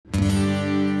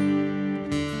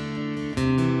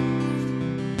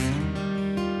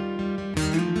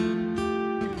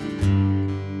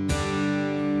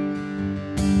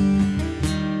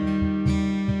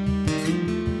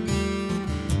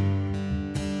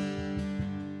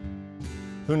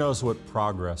Who knows what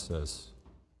progress is?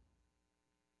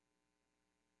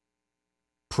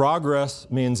 Progress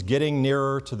means getting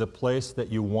nearer to the place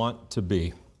that you want to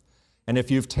be. And if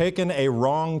you've taken a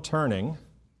wrong turning,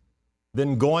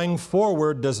 then going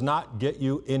forward does not get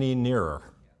you any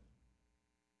nearer.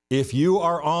 If you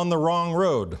are on the wrong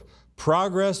road,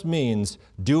 progress means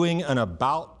doing an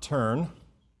about turn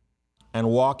and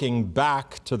walking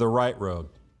back to the right road.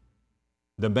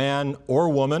 The man or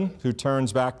woman who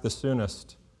turns back the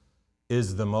soonest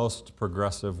is the most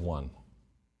progressive one.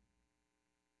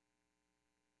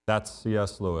 That's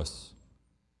C.S. Lewis.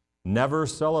 Never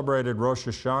celebrated Rosh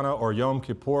Hashanah or Yom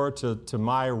Kippur to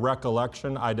my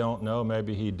recollection. I don't know,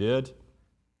 maybe he did.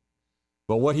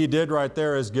 But what he did right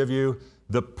there is give you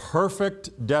the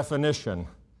perfect definition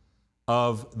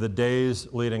of the days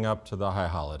leading up to the high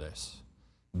holidays.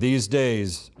 These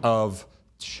days of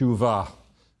Teshuvah.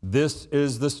 This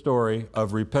is the story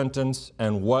of repentance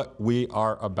and what we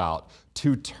are about,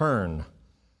 to turn.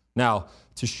 Now,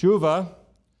 Teshuvah,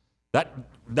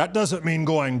 that doesn't mean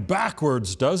going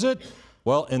backwards, does it?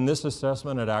 Well, in this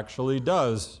assessment, it actually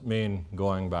does mean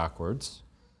going backwards.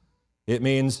 It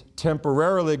means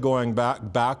temporarily going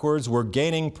backwards. We're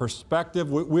gaining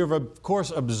perspective. We're, of course,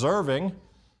 observing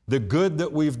the good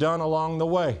that we've done along the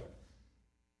way.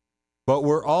 But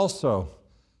we're also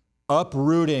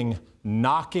uprooting,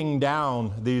 knocking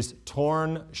down these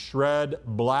torn, shred,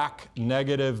 black,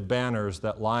 negative banners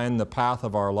that line the path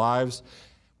of our lives.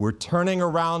 We're turning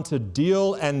around to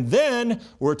deal, and then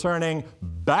we're turning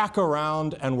back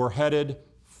around, and we're headed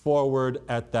forward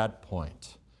at that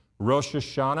point. Rosh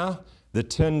Hashanah, the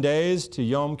 10 days to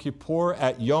Yom Kippur.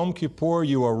 At Yom Kippur,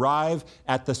 you arrive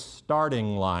at the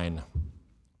starting line.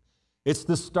 It's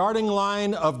the starting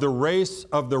line of the race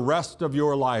of the rest of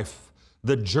your life,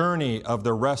 the journey of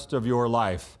the rest of your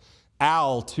life.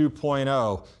 Al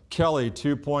 2.0, Kelly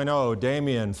 2.0,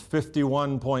 Damien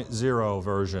 51.0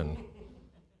 version.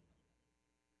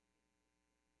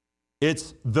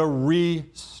 It's the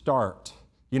restart.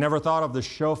 You never thought of the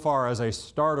shofar as a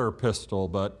starter pistol,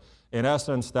 but in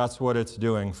essence, that's what it's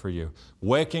doing for you.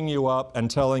 Waking you up and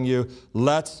telling you,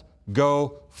 let's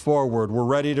go forward. We're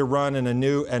ready to run in a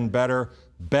new and better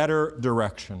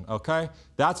direction, okay?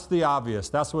 That's the obvious.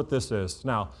 That's what this is.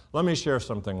 Now, let me share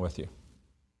something with you.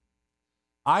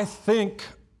 I think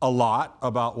a lot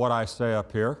about what I say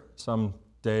up here. Some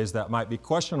days that might be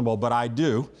questionable, but I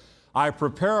do. I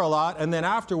prepare a lot, and then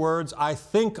afterwards, I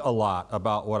think a lot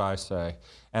about what I say.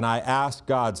 And I ask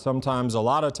God. Sometimes, a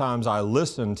lot of times, I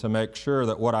listen to make sure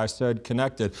that what I said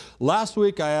connected. Last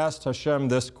week, I asked Hashem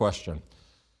this question.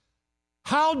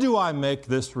 How do I make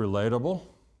this relatable?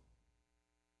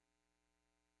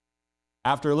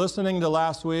 After listening to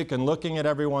last week and looking at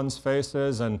everyone's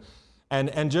faces and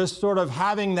just sort of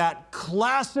having that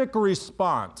classic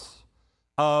response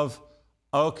of,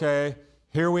 okay,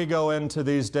 here we go into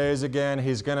these days again.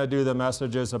 He's going to do the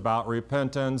messages about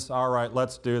repentance. All right,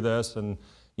 let's do this. And,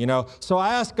 so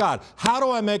I asked God, how do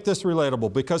I make this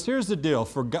relatable? Because here's the deal.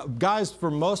 For guys,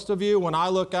 for most of you, when I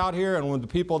look out here and with the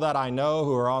people that I know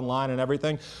who are online and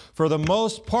everything, for the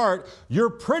most part,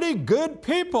 you're pretty good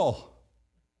people.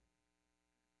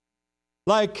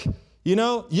 Like,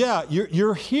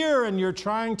 you're here and you're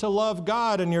trying to love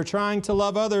God and you're trying to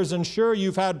love others. And sure,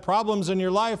 you've had problems in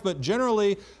your life, but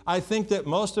generally, I think that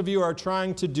most of you are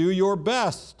trying to do your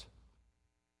best.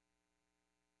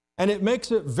 And it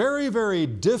makes it very, very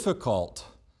difficult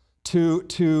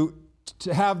to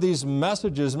have these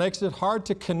messages, makes it hard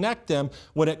to connect them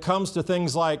when it comes to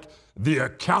things like the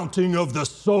accounting of the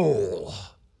soul,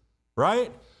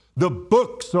 right? The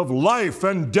books of life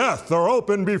and death are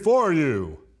open before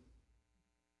you.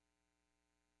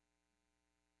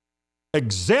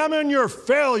 Examine your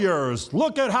failures.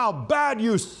 Look at how bad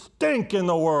you stink in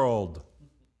the world.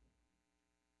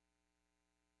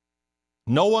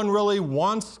 No one really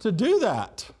wants to do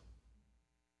that.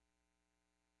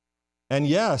 And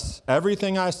yes,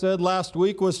 everything I said last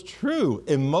week was true.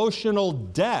 Emotional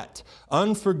debt,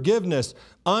 unforgiveness,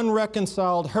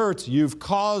 unreconciled hurts you've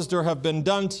caused or have been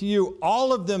done to you,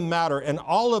 all of them matter and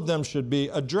all of them should be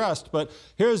addressed. But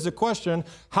here's the question.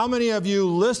 How many of you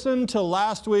listened to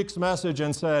last week's message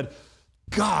and said,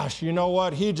 gosh, you know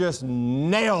what? He just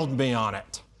nailed me on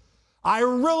it. I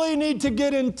really need to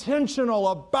get intentional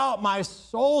about my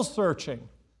soul searching.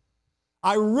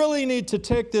 I really need to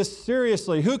take this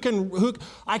seriously.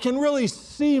 I can really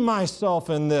see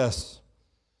myself in this.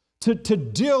 To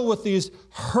deal with these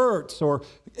hurts or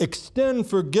extend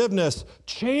forgiveness,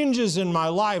 changes in my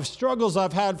life, struggles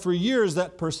I've had for years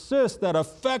that persist, that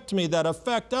affect me, that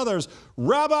affect others.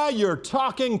 Rabbi, you're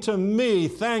talking to me.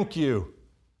 Thank you.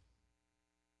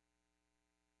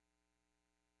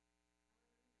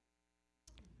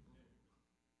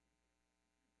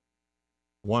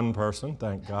 One person,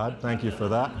 thank God. Thank you for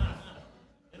that.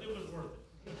 And it was worth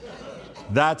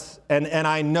it. And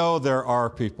I know there are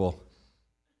people.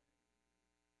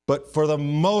 But for the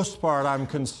most part, I'm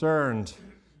concerned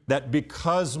that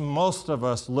because most of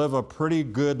us live a pretty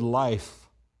good life,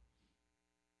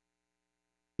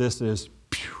 this is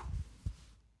pew,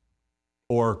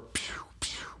 or pew,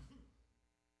 pew.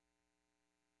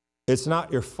 It's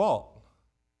not your fault.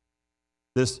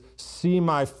 This see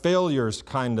my failures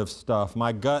kind of stuff.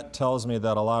 My gut tells me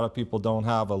that a lot of people don't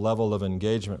have a level of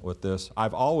engagement with this.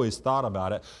 I've always thought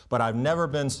about it, but I've never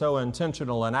been so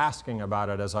intentional in asking about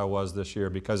it as I was this year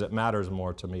because it matters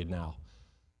more to me now.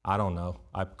 I don't know.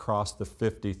 I've crossed the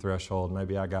 50 threshold.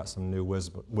 Maybe I got some new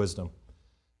wisdom.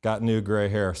 Got new gray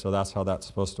hair, so that's how that's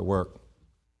supposed to work.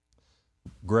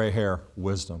 Gray hair,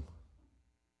 wisdom.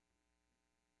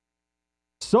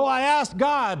 So I asked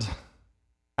God,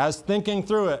 as thinking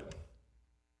through it,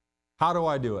 how do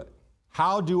I do it?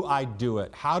 How do I do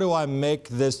it? How do I make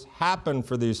this happen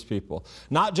for these people?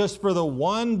 Not just for the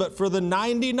one, but for the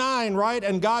 99, right?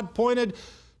 And God pointed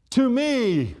to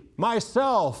me,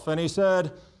 myself, and He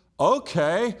said,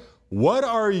 okay, what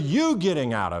are you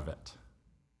getting out of it?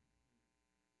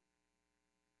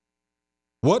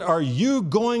 What are you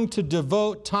going to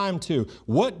devote time to?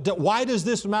 Why does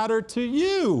this matter to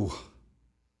you?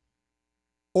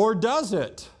 Or does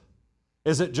it?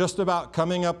 Is it just about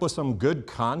coming up with some good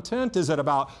content? Is it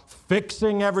about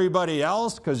fixing everybody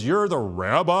else because you're the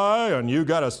rabbi and you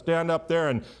got to stand up there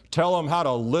and tell them how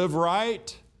to live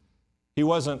right? He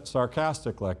wasn't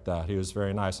sarcastic like that. He was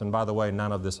very nice. And by the way,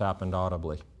 none of this happened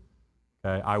audibly.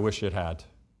 Okay? I wish it had.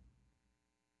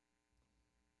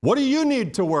 What do you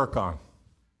need to work on?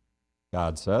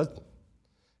 God said.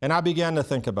 And I began to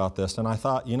think about this, and I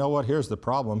thought, you know what? Here's the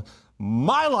problem.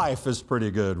 My life is pretty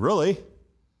good, really.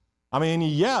 I mean,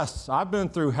 yes, I've been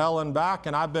through hell and back,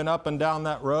 and I've been up and down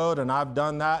that road, and I've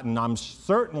done that, and I'm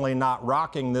certainly not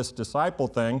rocking this disciple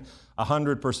thing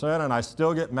 100%, and I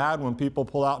still get mad when people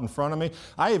pull out in front of me.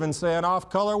 I even say an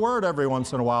off-color word every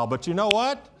once in a while, but you know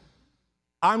what?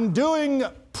 I'm doing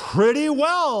pretty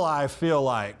well, I feel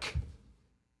like.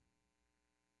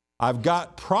 I've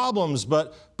got problems,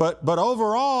 but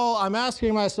overall, I'm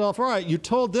asking myself, all right, you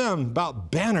told them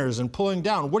about banners and pulling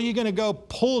down. What are you going to go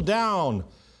pull down?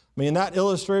 I mean, that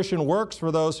illustration works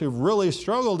for those who've really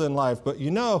struggled in life, but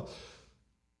you know,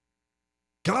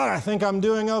 God, I think I'm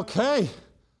doing okay.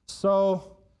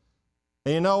 So,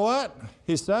 and you know what?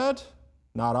 He said,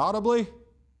 not audibly,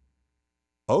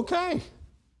 okay.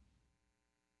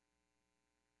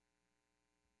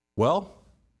 Well,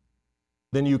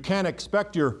 then you can't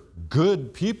expect your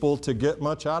good people to get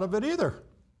much out of it either.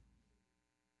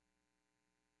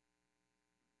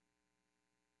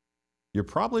 You're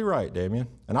probably right, Damien.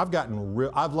 And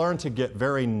I've learned to get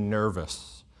very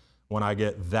nervous when I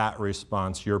get that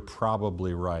response. You're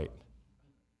probably right.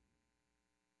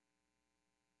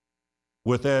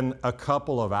 Within a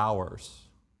couple of hours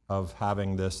of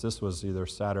having this was either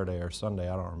Saturday or Sunday,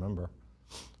 I don't remember.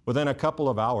 Within a couple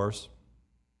of hours,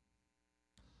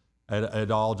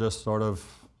 it all just sort of,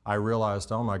 I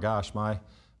realized, oh my gosh,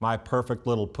 my perfect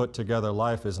little put-together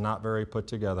life is not very put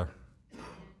together.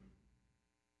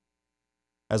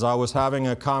 As I was having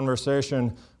a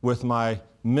conversation with my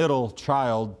middle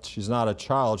child, she's not a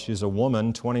child, she's a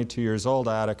woman, 22 years old,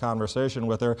 I had a conversation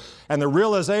with her, and the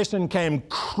realization came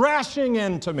crashing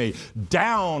into me,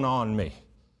 down on me,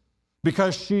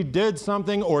 because she did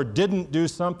something or didn't do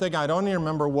something, I don't even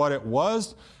remember what it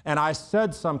was, and I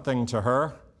said something to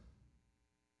her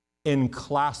in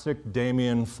classic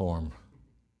Damien form.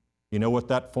 You know what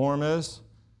that form is?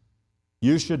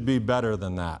 You should be better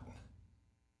than that.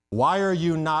 Why are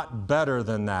you not better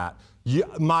than that?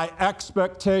 My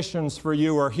expectations for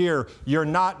you are here. You're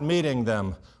not meeting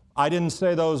them. I didn't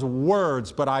say those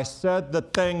words, but I said the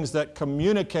things that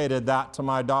communicated that to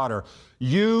my daughter.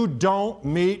 You don't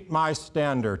meet my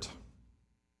standard.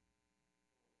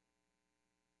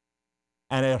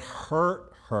 And it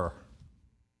hurt her.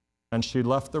 And she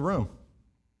left the room.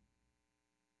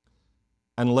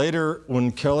 And later,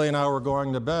 when Kelly and I were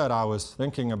going to bed, I was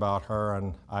thinking about her,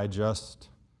 and I just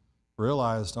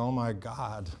realized, oh my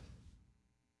God,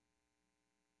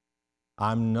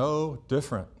 I'm no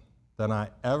different than I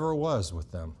ever was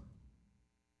with them.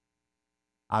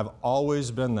 I've always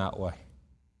been that way.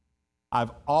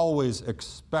 I've always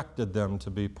expected them to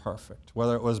be perfect,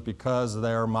 whether it was because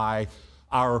they're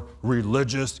our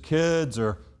religious kids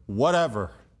or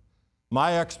whatever.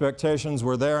 My expectations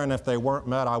were there, and if they weren't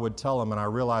met, I would tell them. And I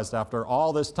realized after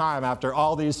all this time, after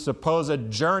all these supposed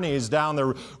journeys down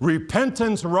the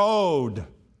repentance road,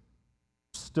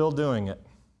 still doing it.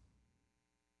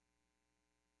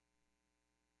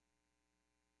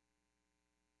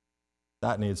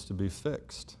 That needs to be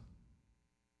fixed.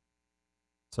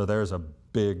 So there's a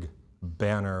big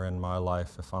banner in my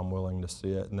life if I'm willing to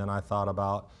see it. And then I thought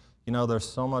about, there's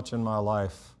so much in my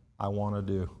life I want to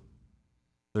do.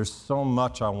 There's so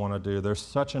much I want to do. There's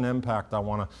such an impact I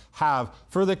want to have.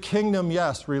 For the kingdom,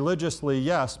 yes. Religiously,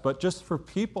 yes. But just for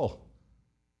people.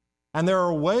 And there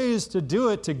are ways to do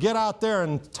it, to get out there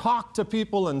and talk to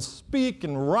people and speak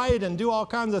and write and do all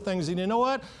kinds of things. And you know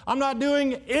what? I'm not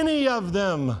doing any of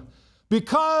them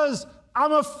because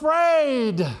I'm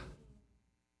afraid.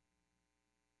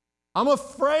 I'm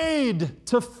afraid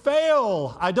to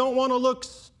fail. I don't want to look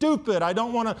stupid. I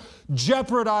don't want to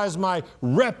jeopardize my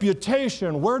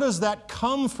reputation. Where does that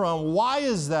come from? Why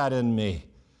is that in me?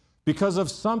 Because of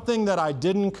something that I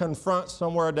didn't confront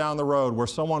somewhere down the road where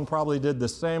someone probably did the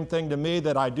same thing to me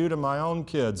that I do to my own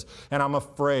kids, and I'm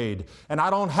afraid. And I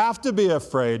don't have to be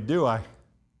afraid, do I?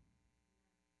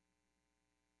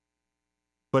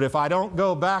 But if I don't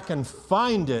go back and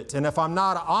find it, and if I'm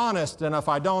not honest, and if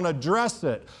I don't address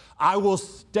it, I will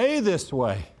stay this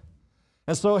way.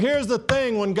 And so here's the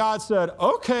thing when God said,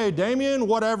 okay, Damien,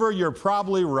 whatever, you're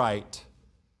probably right.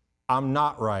 I'm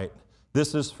not right.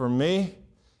 This is for me.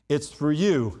 It's for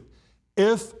you.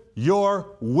 If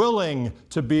you're willing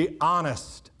to be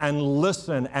honest and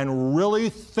listen and really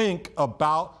think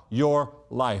about your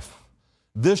life.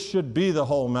 This should be the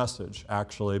whole message,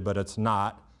 actually, but it's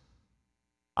not.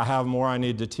 I have more I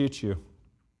need to teach you.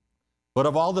 But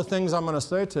of all the things I'm going to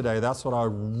say today, that's what I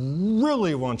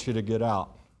really want you to get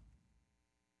out.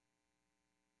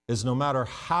 Is no matter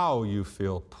how you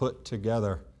feel put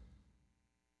together,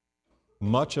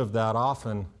 much of that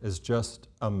often is just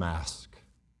a mask.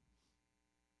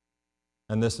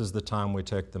 And this is the time we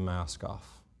take the mask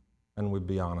off and we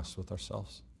be honest with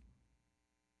ourselves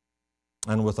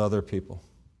and with other people.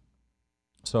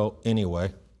 So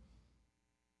anyway,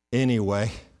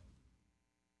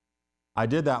 I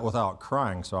did that without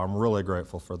crying, so I'm really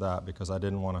grateful for that because I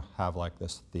didn't want to have like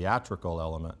this theatrical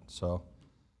element. So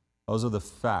those are the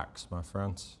facts, my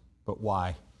friends. But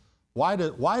why? Why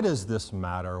does this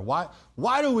matter?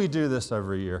 Why do we do this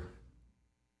every year?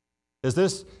 Is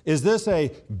this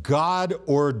a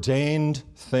God-ordained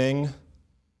thing?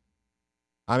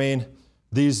 I mean,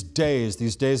 these days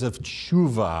of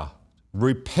tshuva,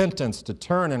 repentance, to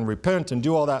turn and repent and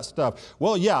do all that stuff.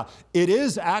 Well, yeah, it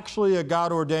is actually a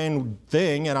God-ordained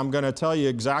thing, and I'm going to tell you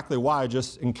exactly why,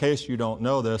 just in case you don't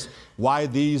know this, why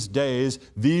these days,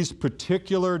 these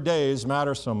particular days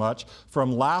matter so much.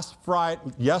 From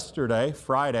yesterday,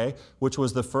 Friday, which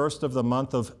was the first of the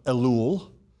month of Elul,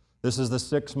 this is the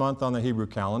 6th month on the Hebrew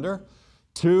calendar,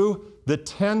 to the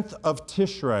 10th of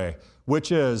Tishrei,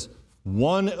 which is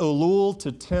 1 Elul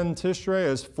to 10 Tishrei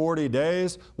is 40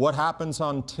 days. What happens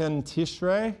on 10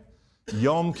 Tishrei?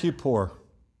 Yom Kippur.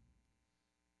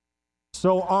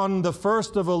 So on the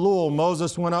 1st of Elul,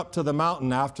 Moses went up to the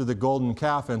mountain after the golden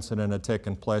calf incident had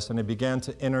taken place, and he began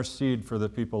to intercede for the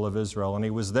people of Israel. And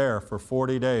he was there for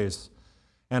 40 days.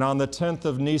 And on the 10th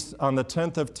of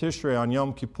Tishrei, on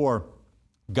Yom Kippur,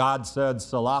 God said,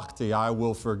 Salachti, I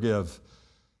will forgive.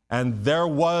 And there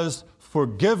was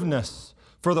forgiveness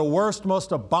for the worst,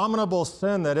 most abominable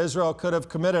sin that Israel could have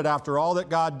committed after all that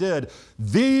God did.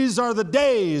 These are the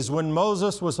days when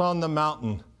Moses was on the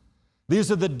mountain.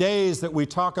 These are the days that we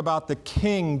talk about the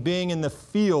king being in the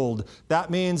field. That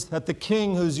means that the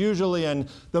king, who's usually in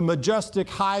the majestic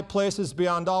high places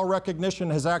beyond all recognition,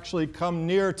 has actually come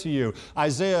near to you.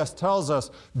 Isaiah tells us,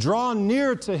 draw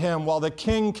near to him while the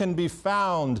king can be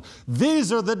found.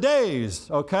 These are the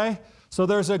days, okay? So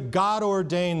there's a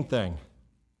God-ordained thing.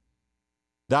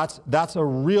 That's a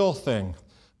real thing.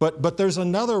 But there's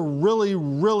another really,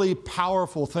 really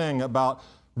powerful thing about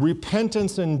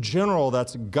repentance in general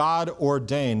that's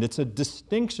God-ordained. It's a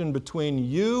distinction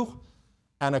between you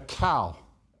and a cow,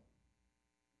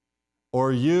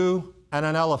 or you and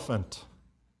an elephant,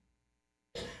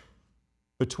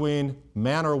 between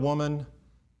man or woman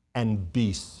and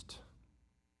beast.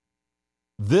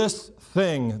 This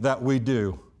thing that we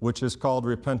do, which is called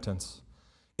repentance,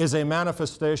 is a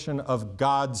manifestation of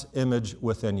God's image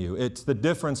within you. It's the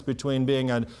difference between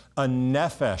being a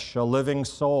nephesh, a living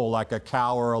soul like a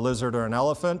cow or a lizard or an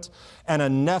elephant, and a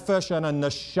nephesh and a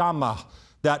neshama,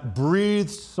 that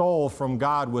breathes soul from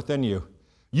God within you.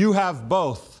 You have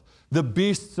both. The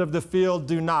beasts of the field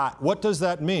do not. What does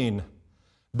that mean?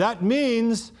 That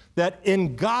means that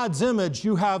in God's image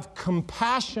you have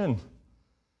compassion.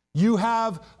 You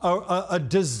have a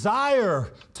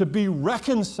desire to be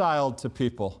reconciled to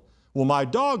people. Well, my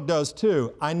dog does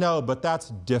too. I know, but that's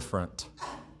different.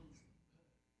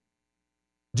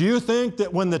 Do you think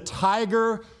that when the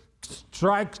tiger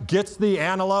gets the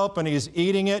antelope and he's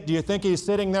eating it. Do you think he's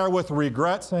sitting there with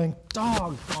regret saying,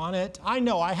 doggone it, I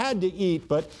know I had to eat,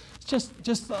 but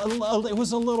it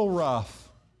was a little rough?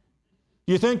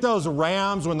 Do you think those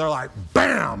rams, when they're like,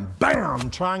 bam, bam,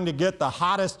 trying to get the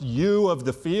hottest ewe of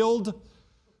the field,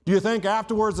 do you think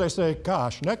afterwards they say,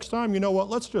 gosh, next time, you know what,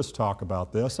 let's just talk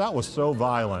about this. That was so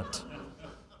violent.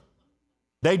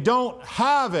 They don't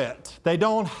have it. They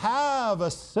don't have a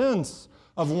sense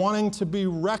of wanting to be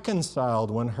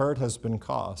reconciled when hurt has been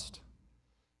caused.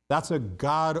 That's a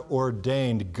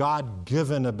God-ordained,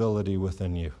 God-given ability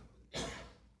within you.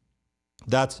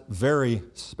 That's very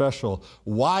special.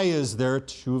 Why is there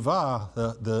tshuva?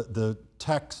 The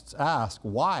texts ask,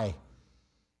 why?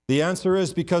 The answer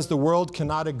is because the world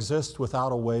cannot exist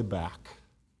without a way back.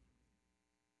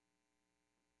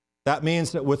 That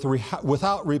means that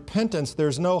without repentance,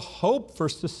 there's no hope for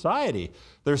society.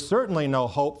 There's certainly no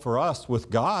hope for us with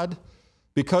God,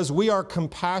 because we are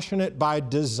compassionate by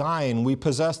design. We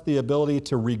possess the ability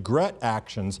to regret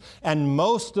actions. And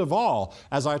most of all,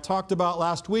 as I talked about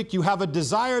last week, you have a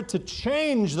desire to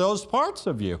change those parts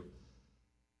of you.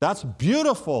 That's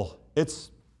beautiful.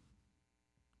 It's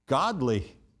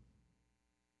godly.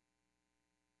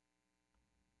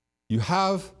 You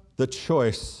have the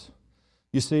choice.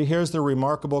 You see, here's the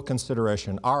remarkable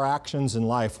consideration. Our actions in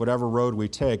life, whatever road we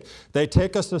take, they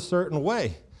take us a certain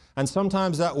way. And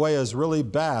sometimes that way is really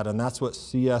bad, and that's what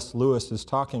C.S. Lewis is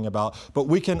talking about. But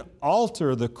we can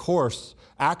alter the course,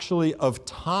 actually, of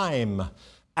time.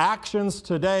 Actions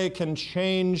today can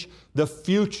change the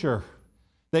future.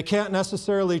 They can't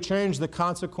necessarily change the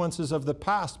consequences of the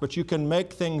past, but you can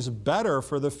make things better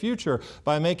for the future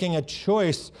by making a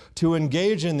choice to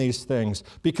engage in these things.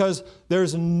 Because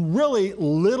there's really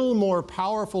little more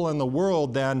powerful in the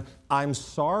world than I'm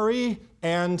sorry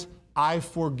and I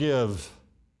forgive.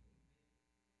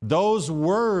 Those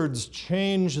words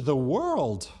change the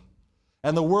world.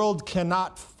 And the world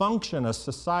cannot function, a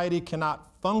society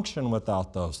cannot function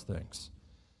without those things.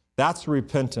 That's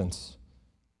repentance.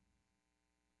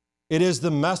 It is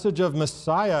the message of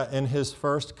Messiah in his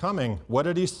first coming. What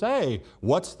did he say?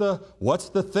 What's the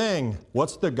thing?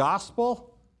 What's the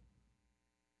gospel?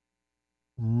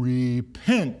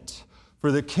 Repent,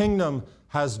 for the kingdom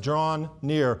has drawn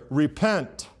near.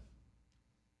 Repent.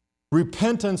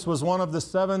 Repentance was one of the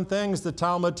 7 things the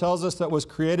Talmud tells us that was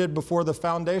created before the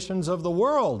foundations of the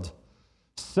world.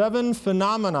 7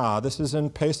 phenomena. This is in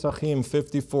Pesachim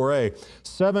 54a.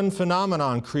 7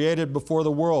 phenomenon created before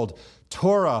the world.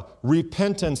 Torah,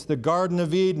 repentance, the Garden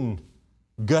of Eden,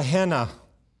 Gehenna,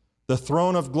 the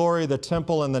throne of glory, the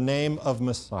temple, and the name of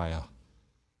Messiah.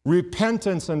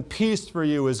 Repentance and peace for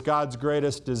you is God's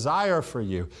greatest desire for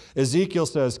you. Ezekiel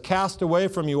says, cast away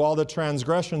from you all the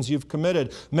transgressions you've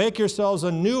committed. Make yourselves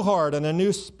a new heart and a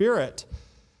new spirit.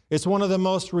 It's one of the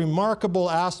most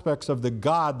remarkable aspects of the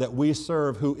God that we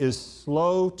serve, who is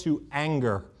slow to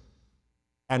anger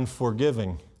and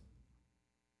forgiving.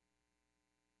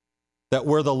 That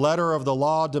where the letter of the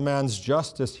law demands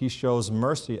justice, he shows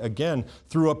mercy, again,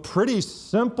 through a pretty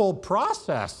simple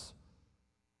process.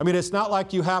 I mean, it's not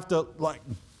like you have to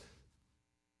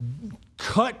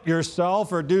cut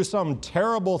yourself or do some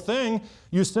terrible thing.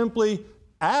 You simply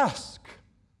ask,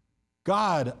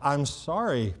 God, I'm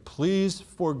sorry. Please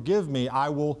forgive me. I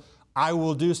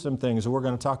will do some things. We're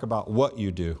going to talk about what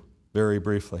you do very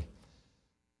briefly.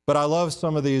 But I love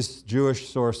some of these Jewish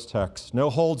source texts.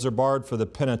 No holds are barred for the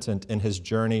penitent in his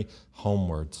journey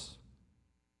homewards.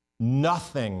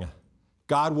 Nothing.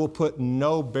 God will put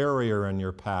no barrier in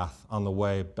your path on the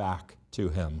way back to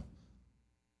him.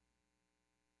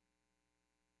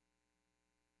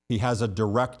 He has a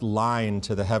direct line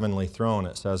to the heavenly throne,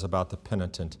 it says about the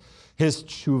penitent. His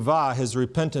tshuva, his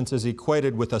repentance, is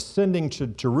equated with ascending to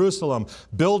Jerusalem,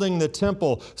 building the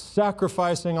temple,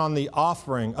 sacrificing on the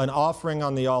offering, an offering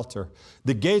on the altar.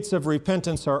 The gates of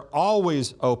repentance are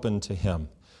always open to him.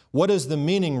 What is the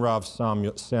meaning, Rav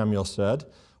Samuel said,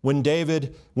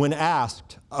 when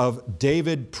asked of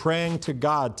David praying to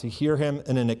God to hear him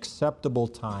in an acceptable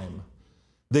time?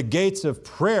 The gates of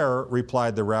prayer,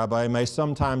 replied the rabbi, may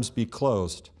sometimes be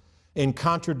closed, in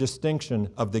contradistinction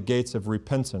of the gates of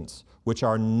repentance, which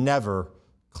are never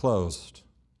closed.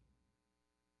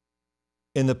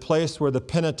 In the place where the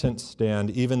penitents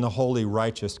stand, even the holy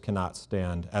righteous cannot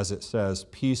stand, as it says,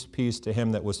 peace, peace to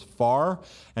him that was far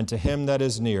and to him that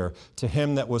is near, to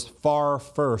him that was far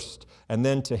first, and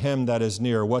then to him that is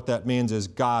near. What that means is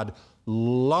God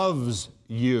loves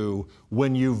you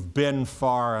when you've been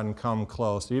far and come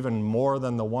close, even more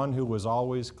than the one who was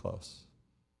always close.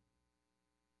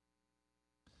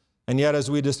 And yet,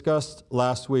 as we discussed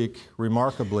last week,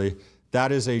 remarkably,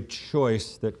 That is a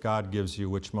choice that God gives you,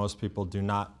 which most people do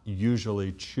not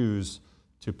usually choose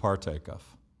to partake of.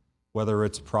 Whether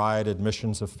it's pride,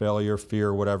 admissions of failure,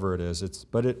 fear, whatever it is.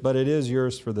 But it is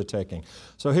yours for the taking.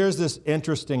 So here's this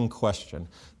interesting question.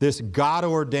 This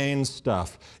God-ordained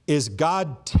stuff. Is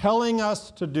God telling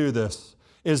us to do this?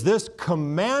 Is this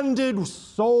commanded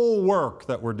soul work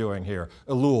that we're doing here,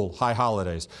 Elul, High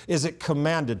Holidays, is it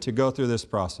commanded to go through this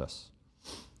process?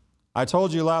 I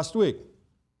told you last week,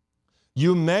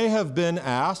 you may have been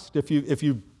asked, if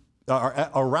you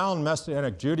are around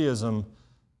Messianic Judaism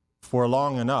for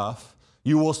long enough,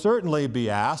 you will certainly be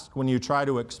asked when you try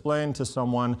to explain to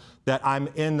someone that I'm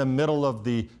in the middle of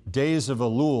the days of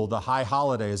Elul, the high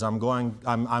holidays,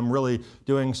 I'm really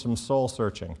doing some soul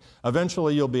searching.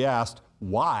 Eventually you'll be asked,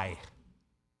 why?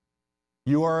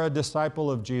 You are a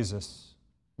disciple of Jesus.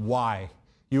 Why?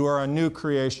 You are a new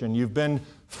creation. You've been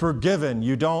forgiven.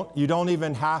 You don't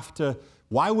even have to.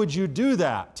 Why would you do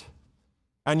that?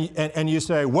 And you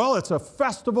say, well, it's a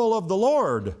festival of the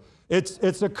Lord.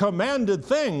 It's a commanded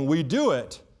thing. We do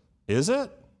it. Is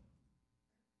it?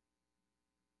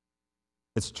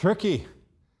 It's tricky.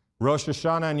 Rosh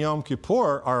Hashanah and Yom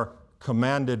Kippur are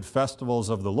commanded festivals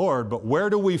of the Lord, but where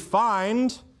do we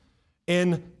find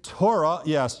in Torah,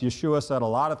 yes, Yeshua said a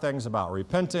lot of things about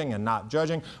repenting and not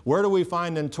judging. Where do we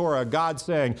find in Torah God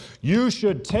saying, you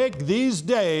should take these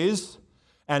days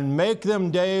and make them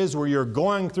days where you're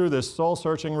going through this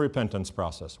soul-searching repentance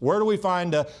process? Where do we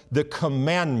find the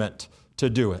commandment to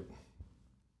do it?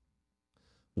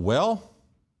 Well,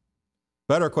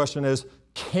 better question is,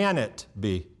 can it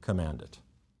be commanded?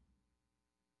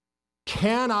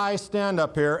 Can I stand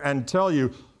up here and tell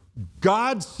you,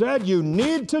 God said you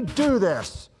need to do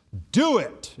this. Do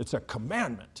it. It's a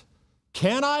commandment.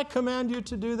 Can I command you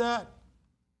to do that?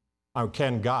 Or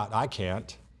can God? I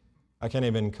can't. I can't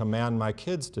even command my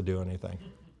kids to do anything.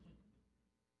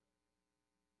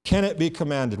 Can it be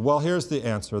commanded? Well, here's the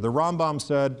answer. The Rambam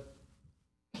said,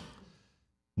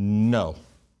 no.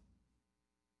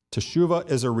 Teshuvah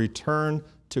is a return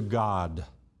to God.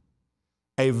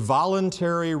 A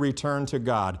voluntary return to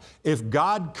God. If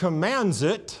God commands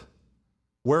it,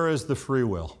 where is the free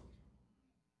will?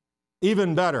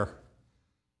 Even better,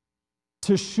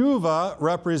 Teshuvah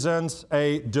represents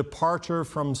a departure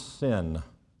from sin,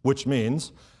 which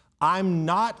means I'm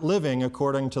not living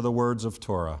according to the words of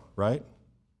Torah, right?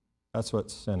 That's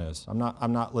what sin is. I'm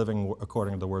not living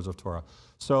according to the words of Torah.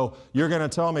 So you're going to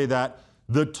tell me that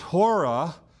the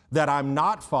Torah that I'm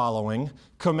not following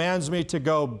commands me to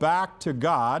go back to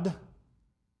God.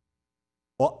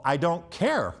 Well, I don't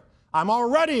care. I'm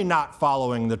already not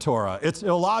following the Torah. It's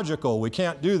illogical. We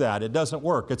can't do that. It doesn't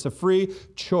work. It's a free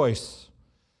choice.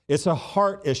 It's a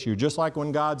heart issue, just like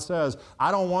when God says,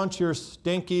 I don't want your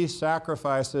stinky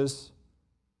sacrifices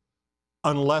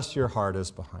unless your heart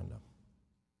is behind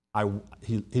them.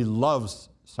 He loves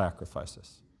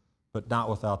sacrifices, but not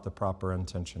without the proper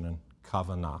intention and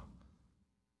kavanah.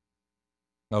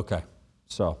 Okay,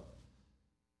 so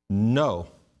no,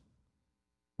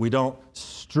 we don't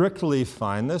strictly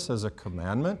find this as a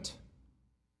commandment.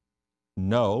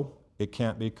 No, it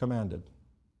can't be commanded.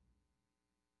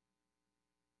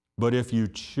 But if you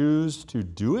choose to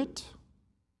do it,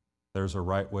 there's a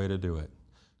right way to do it.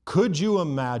 Could you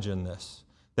imagine this?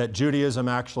 That Judaism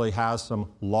actually has some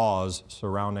laws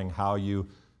surrounding how you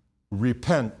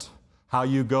repent, how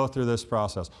you go through this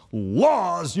process.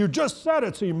 Laws, you just said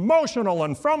it's emotional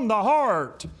and from the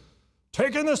heart,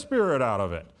 taking the spirit out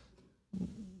of it.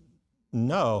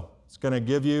 No, it's going to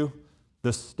give you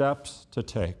the steps to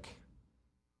take.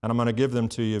 And I'm going to give them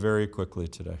to you very quickly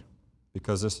today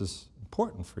because this is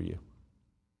important for you.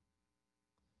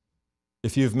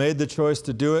 If you've made the choice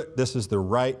to do it, this is the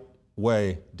right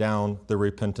way down the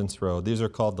repentance road. These are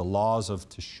called the laws of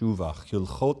teshuvah,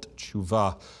 hilchot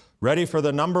teshuvah. Ready for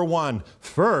the number one.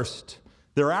 First,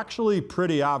 they're actually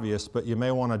pretty obvious, but you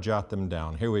may want to jot them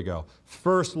down. Here we go.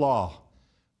 First law,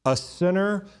 a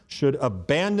sinner should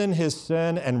abandon his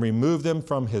sin and remove them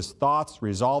from his thoughts,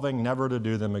 resolving never to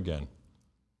do them again.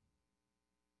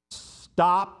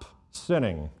 Stop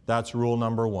sinning. That's rule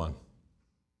number one.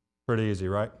 Pretty easy,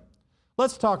 right?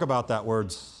 Let's talk about that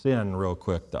word sin real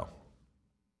quick, though.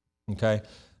 Okay?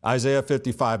 Isaiah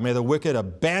 55, may the wicked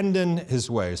abandon his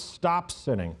ways. Stop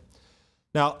sinning.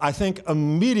 Now, I think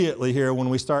immediately here when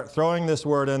we start throwing this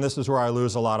word in, this is where I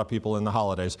lose a lot of people in the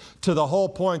holidays, to the whole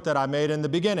point that I made in the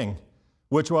beginning,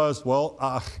 which was,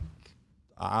 well,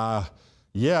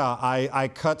 yeah,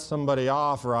 I cut somebody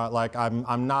off, or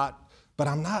I'm not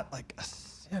like a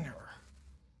sinner.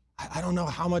 I don't know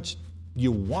how much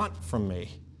you want from me.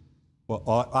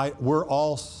 Well, we're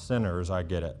all sinners, I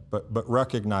get it, but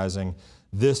recognizing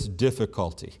this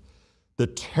difficulty. The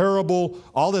terrible,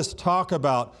 all this talk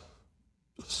about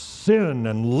sin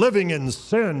and living in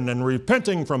sin and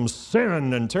repenting from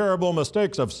sin and terrible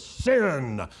mistakes of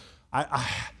sin. I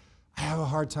have a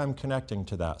hard time connecting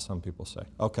to that, some people say.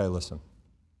 Okay, listen,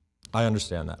 I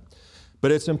understand that.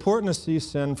 But it's important to see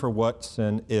sin for what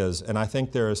sin is. And I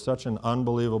think there is such an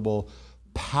unbelievable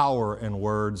power in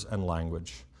words and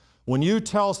language. When you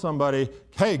tell somebody,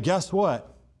 hey, guess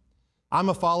what? I'm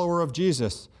a follower of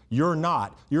Jesus. You're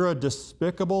not. You're a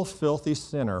despicable, filthy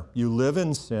sinner. You live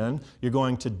in sin. You're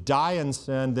going to die in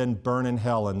sin, then burn in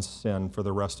hell in sin for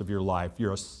the rest of your life.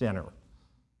 You're a sinner.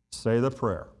 Say the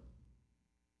prayer.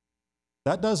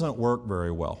 That doesn't work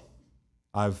very well.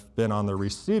 I've been on the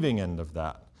receiving end of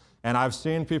that. And I've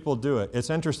seen people do it. It's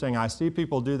interesting. I see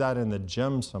people do that in the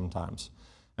gym sometimes.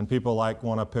 And people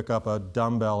want to pick up a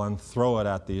dumbbell and throw it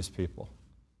at these people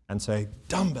and say,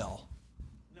 dumbbell.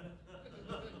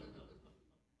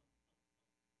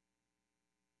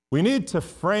 We need to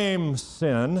frame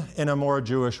sin in a more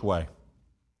Jewish way.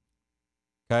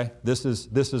 Okay? This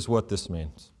is what this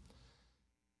means.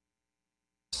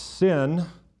 Sin,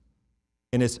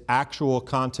 in its actual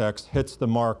context, hits the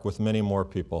mark with many more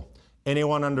people.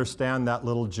 Anyone understand that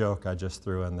little joke I just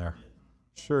threw in there?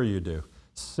 Sure you do.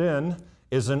 Sin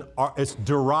it's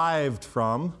derived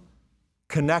from,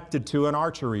 connected to an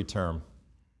archery term,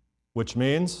 which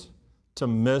means to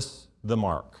miss the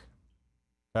mark.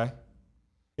 Okay?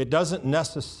 It doesn't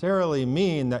necessarily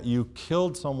mean that you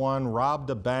killed someone, robbed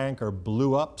a bank, or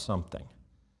blew up something.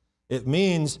 It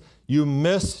means you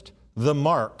missed the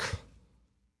mark.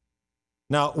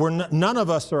 Now, none of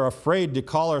us are afraid to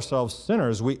call ourselves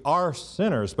sinners. We are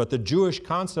sinners, but the Jewish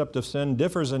concept of sin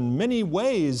differs in many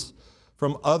ways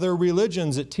from other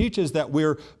religions. It teaches that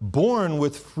we're born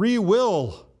with free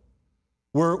will.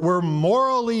 We're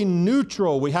morally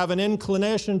neutral. We have an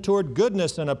inclination toward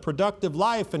goodness and a productive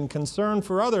life and concern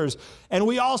for others. And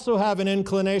we also have an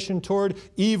inclination toward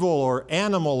evil or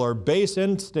animal or base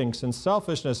instincts and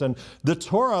selfishness. And the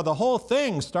Torah, the whole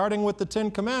thing, starting with the Ten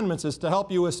Commandments, is to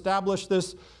help you establish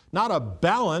this, not a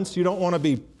balance. You don't want to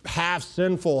be half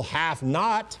sinful, half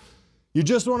not. You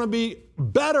just want to be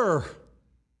better.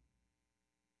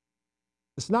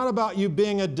 It's not about you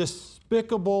being a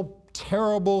despicable,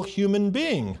 terrible human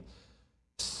being.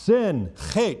 Sin,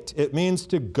 chet, it means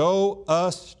to go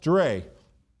astray.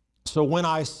 So when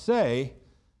I say,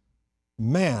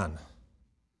 man,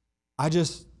 I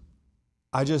just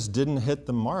didn't hit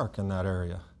the mark in that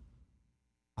area.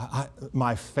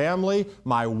 My family,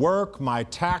 my work, my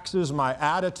taxes, my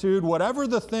attitude, whatever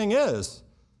the thing is,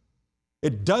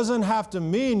 it doesn't have to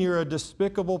mean you're a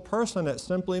despicable person. It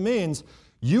simply means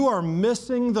you are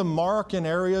missing the mark in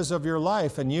areas of your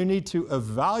life, and you need to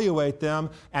evaluate them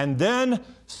and then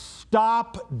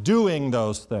stop doing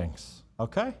those things.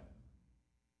 Okay?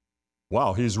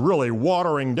 Wow, he's really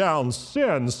watering down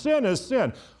sin. Sin is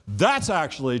sin. That's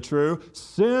actually true.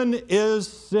 Sin is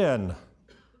sin.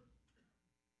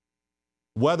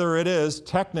 Whether it is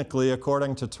technically,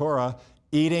 according to Torah,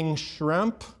 eating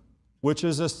shrimp, which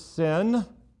is a sin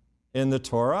in the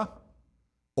Torah,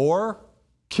 or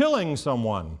killing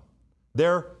someone.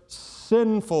 They're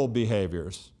sinful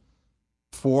behaviors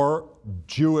for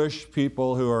Jewish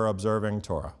people who are observing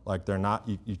Torah. Like you're not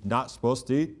supposed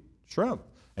to eat shrimp,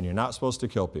 and you're not supposed to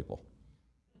kill people.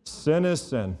 Sin is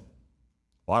sin.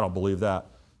 Well, I don't believe that.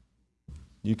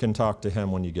 You can talk to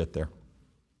him when you get there.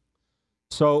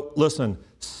 So listen,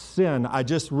 sin,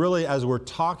 as we're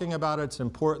talking about it, it's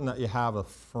important that you have a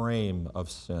frame of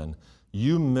sin.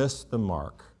 You missed the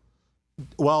mark.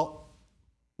 Well,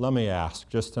 let me ask,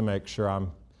 just to make sure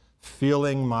I'm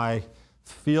feeling my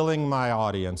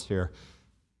audience here.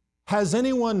 Has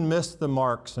anyone missed the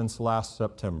mark since last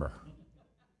September?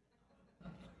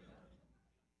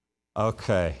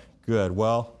 Okay, good.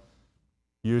 Well,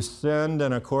 you sinned,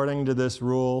 and according to this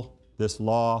rule, this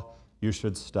law, you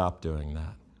should stop doing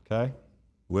that. Okay?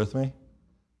 With me?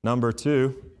 Number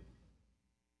 2,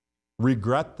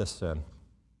 regret the sin.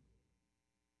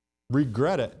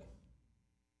 Regret it.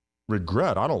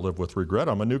 Regret? I don't live with regret.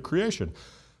 I'm a new creation.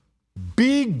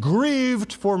 Be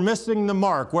grieved for missing the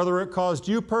mark, whether it caused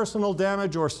you personal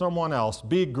damage or someone else.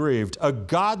 Be grieved. A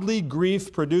godly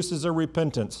grief produces a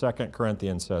repentance, 2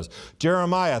 Corinthians says.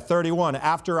 Jeremiah 31,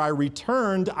 after I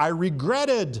returned, I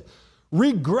regretted.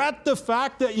 Regret the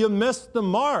fact that you missed the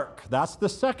mark. That's the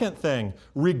second thing.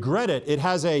 Regret it. It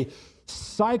has a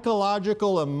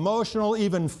psychological, emotional,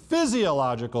 even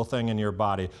physiological thing in your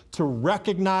body to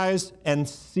recognize and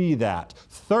see that.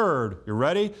 Third, you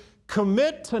ready?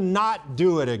 Commit to not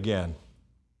do it again.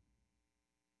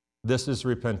 This is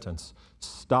repentance.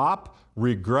 Stop,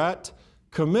 regret,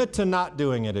 Commit to not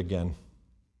doing it again.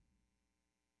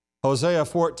 Hosea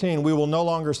 14, we will no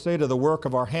longer say to the work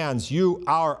of our hands, you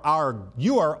are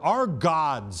our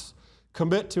gods.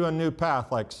 Commit to a new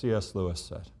path, like C.S. Lewis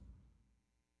said.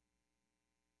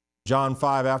 John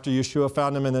 5, after Yeshua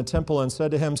found him in the temple and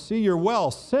said to him, see, you're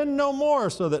well, sin no more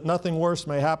so that nothing worse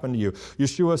may happen to you.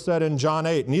 Yeshua said in John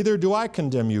 8, neither do I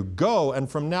condemn you. Go, and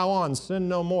from now on, sin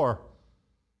no more.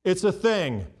 It's a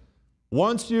thing.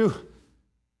 Once you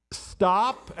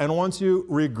stop and once you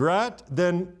regret,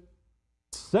 then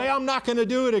say, I'm not going to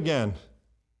do it again,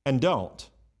 and don't.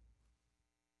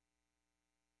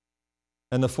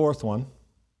 And the fourth one,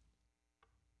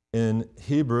 in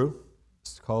Hebrew,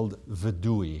 it's called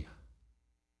vidui.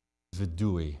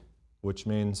 Vidui, which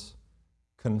means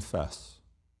confess.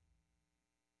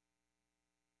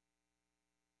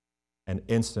 And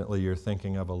instantly you're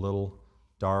thinking of a little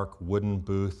dark wooden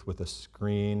booth with a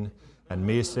screen and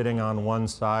me sitting on one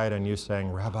side and you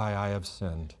saying, Rabbi, I have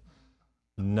sinned.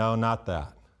 No, not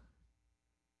that.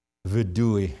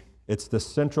 Vidui. It's the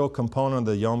central component of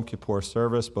the Yom Kippur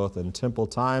service, both in temple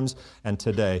times and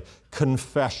today.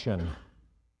 Confession.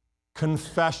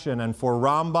 Confession. And for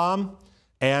Rambam,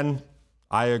 and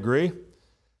I agree,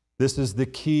 this is the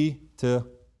key to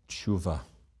tshuva.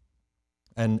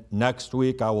 And next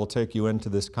week, I will take you into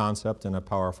this concept in a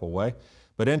powerful way.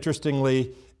 But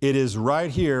interestingly, it is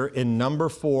right here in number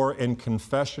 4 in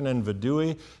confession and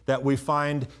vidui that we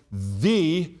find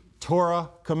the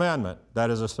Torah commandment that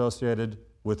is associated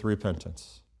with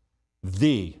repentance.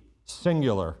 The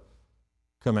singular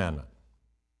commandment.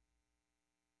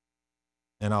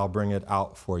 And I'll bring it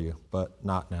out for you, but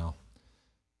not now.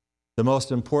 The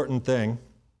most important thing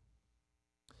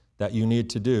that you need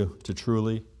to do to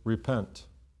truly repent,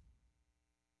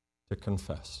 to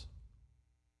confess.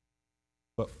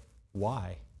 But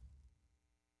why?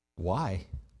 Why?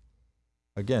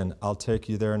 Again, I'll take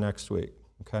you there next week,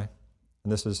 okay?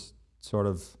 And this is sort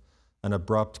of an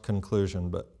abrupt conclusion,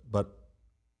 but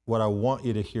what I want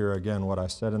you to hear again, what I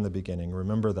said in the beginning,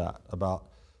 remember that about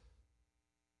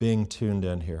being tuned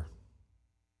in here.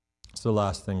 It's the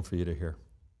last thing for you to hear.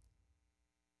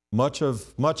 Much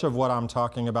of what I'm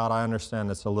talking about, I understand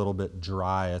it's a little bit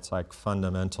dry. It's like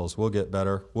fundamentals. We'll get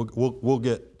better. We'll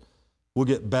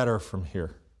get better from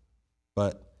here.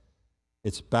 But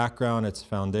it's background, it's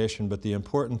foundation. But the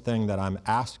important thing that I'm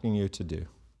asking you to do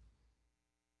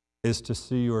is to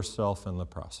see yourself in the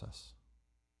process.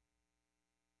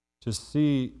 To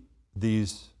see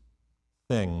these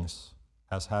things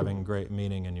as having great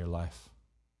meaning in your life.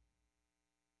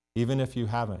 Even if you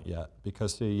haven't yet,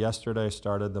 because see, yesterday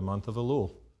started the month of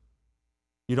Elul.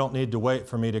 You don't need to wait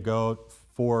for me to go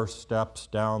 4 steps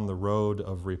down the road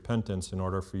of repentance in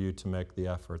order for you to make the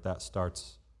effort. That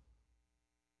starts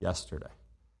yesterday.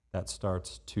 That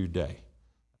starts today.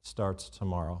 It starts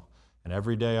tomorrow. And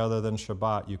every day other than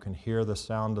Shabbat, you can hear the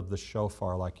sound of the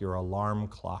shofar like your alarm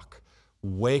clock,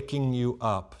 waking you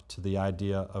up to the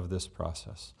idea of this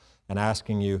process and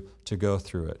asking you to go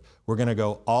through it. We're going to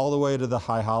go all the way to the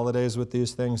high holidays with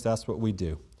these things. That's what we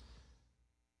do.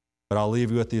 But I'll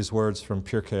leave you with these words from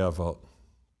Pirkei Avot.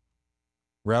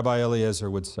 Rabbi Eliezer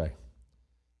would say,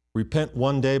 repent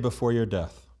one day before your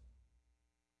death.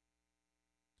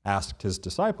 Asked his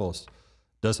disciples,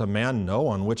 does a man know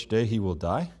on which day he will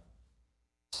die?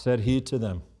 Said he to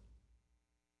them,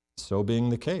 so being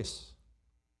the case,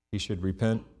 he should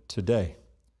repent today,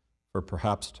 for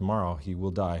perhaps tomorrow he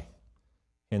will die.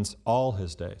 Hence all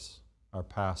his days are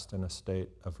passed in a state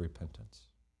of repentance.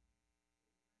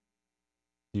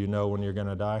 Do you know when you're going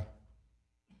to die?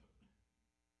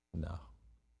 No.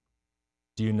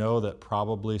 Do you know that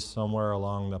probably somewhere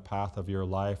along the path of your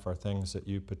life are things that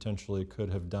you potentially could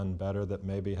have done better that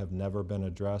maybe have never been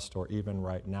addressed, or even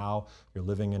right now you're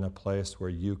living in a place where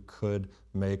you could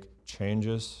make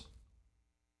changes?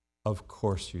 Of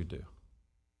course you do.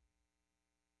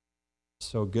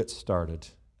 So get started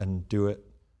and do it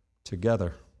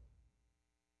together.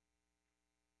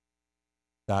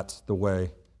 That's the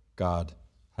way God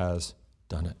has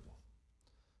done it.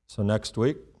 So next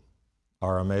week,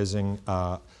 our amazing,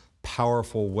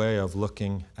 powerful way of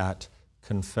looking at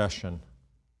confession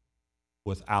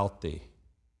without thee.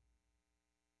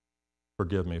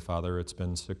 Forgive me, Father, it's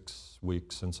been 6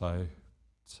 weeks since I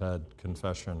said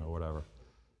confession or whatever.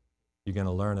 You're going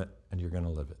to learn it and you're going to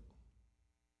live it.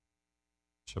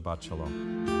 Shabbat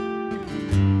Shalom.